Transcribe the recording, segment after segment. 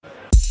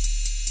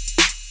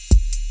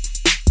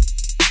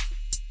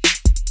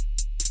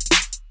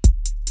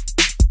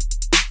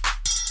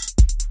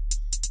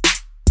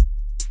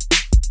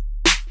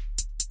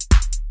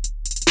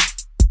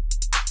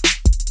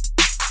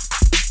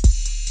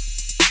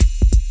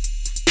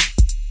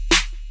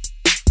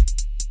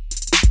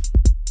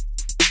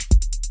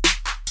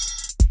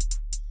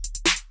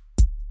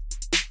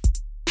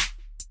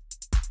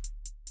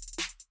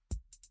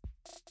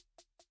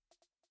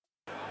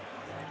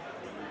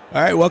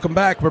All right, welcome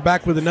back. We're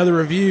back with another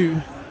review.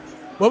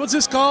 What was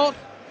this called?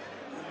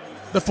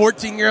 The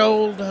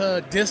 14-year-old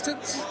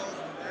Distance?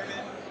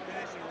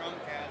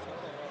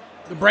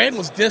 The brand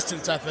was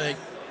Distance, I think.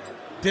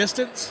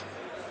 Distance?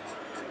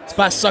 It's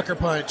by Sucker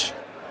Punch.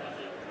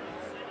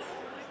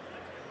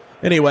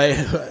 Anyway,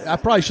 I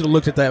probably should have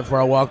looked at that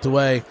before I walked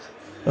away.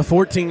 A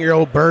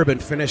 14-year-old bourbon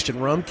finished in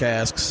rum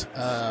casks,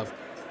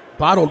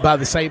 bottled by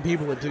the same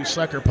people that do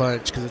Sucker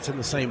Punch because it's in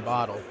the same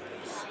bottle.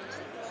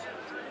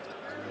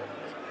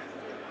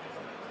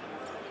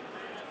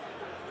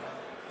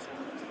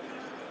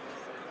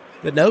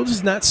 The nose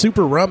is not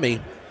super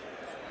rummy.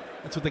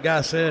 That's what the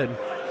guy said.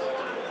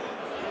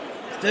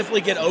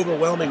 Definitely get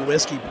overwhelming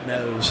whiskey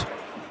nose.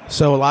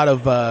 So a lot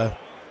of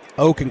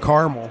oak and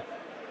caramel.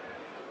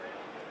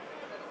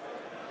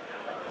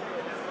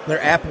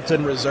 They're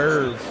Appleton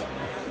Reserve.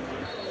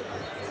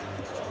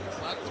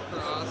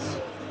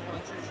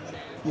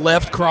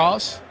 Left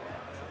cross.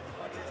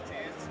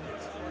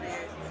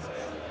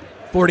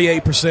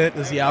 48%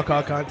 is the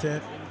alcohol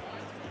content.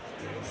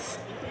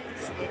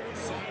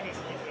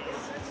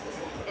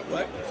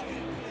 What?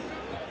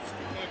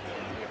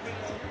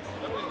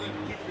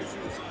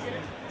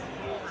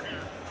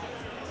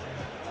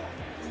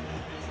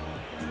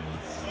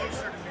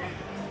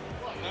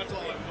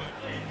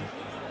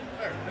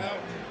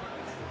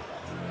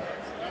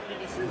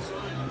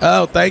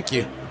 Oh, thank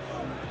you.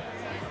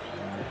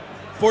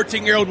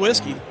 14-year-old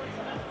whiskey.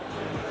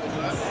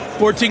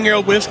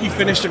 14-year-old whiskey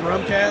finished in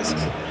rum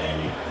casks.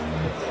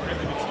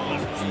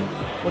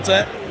 What's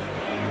that?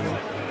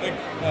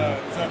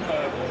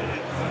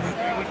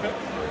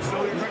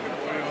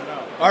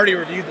 I already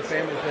reviewed the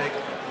family pick.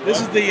 This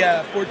is the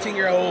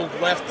 14-year-old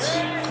left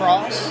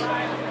cross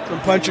from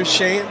Puncher's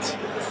Chance. I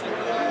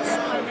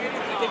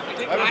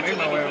haven't made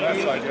my way on that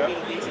side yet.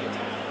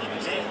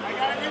 I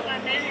gotta do my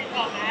baby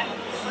call, man.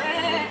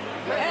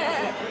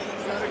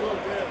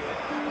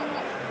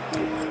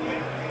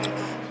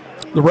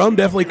 The rum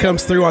definitely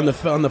comes through on the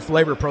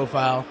flavor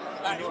profile.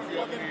 I don't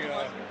know if you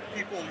have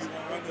any people you want to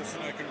run this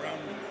and I can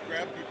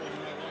grab people who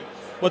might like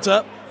this. What's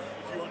up?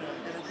 If you want to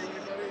interview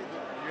anybody,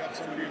 if you have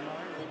somebody in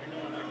mind, let me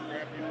know and I can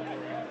grab people for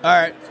you. All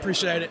right,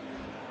 appreciate it.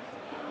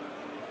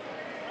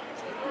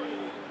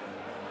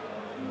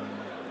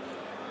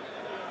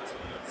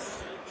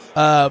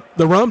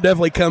 The rum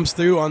definitely comes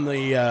through on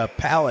the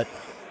palate,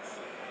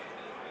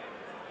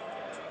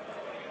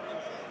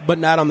 but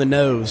not on the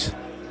nose.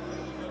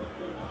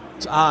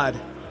 It's odd.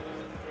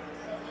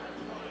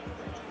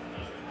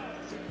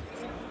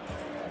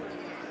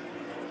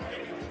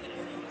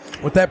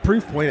 With that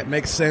proof point, it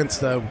makes sense,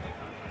 though.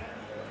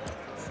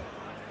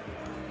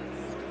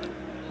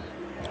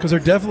 Because they're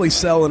definitely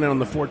selling it on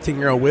the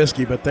 14-year-old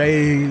whiskey, but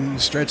they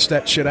stretched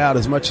that shit out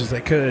as much as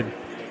they could.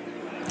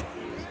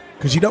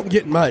 Because you don't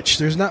get much.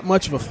 There's not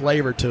much of a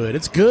flavor to it.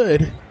 It's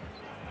good.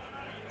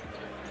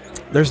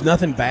 There's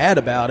nothing bad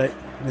about it.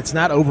 And it's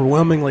not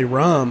overwhelmingly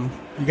rum.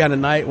 You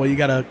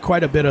got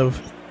quite a bit of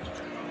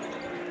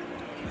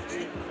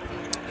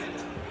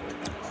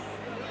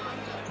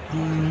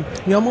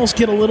you almost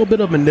get a little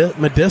bit of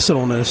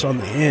medicinalness on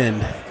the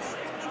end,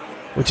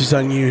 which is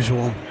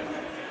unusual,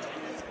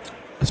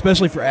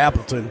 especially for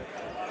Appleton,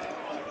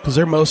 because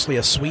they're mostly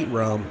a sweet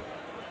rum.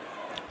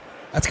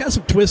 That's got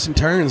some twists and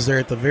turns there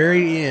at the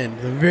very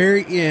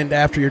end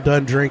after you're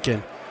done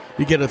drinking.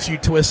 You get a few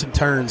twists and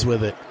turns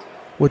with it,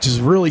 which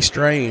is really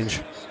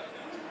strange.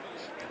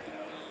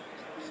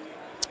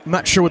 I'm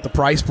not sure what the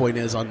price point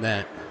is on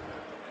that.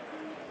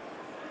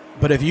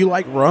 But if you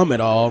like rum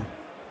at all,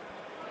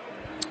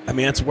 I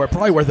mean, it's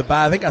probably worth a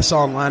buy. I think I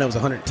saw online it was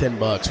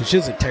 $110, which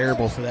isn't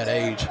terrible for that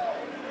age.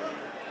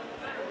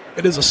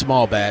 It is a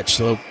small batch,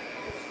 so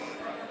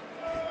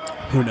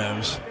who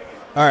knows?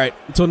 All right,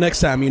 until next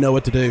time, you know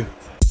what to do.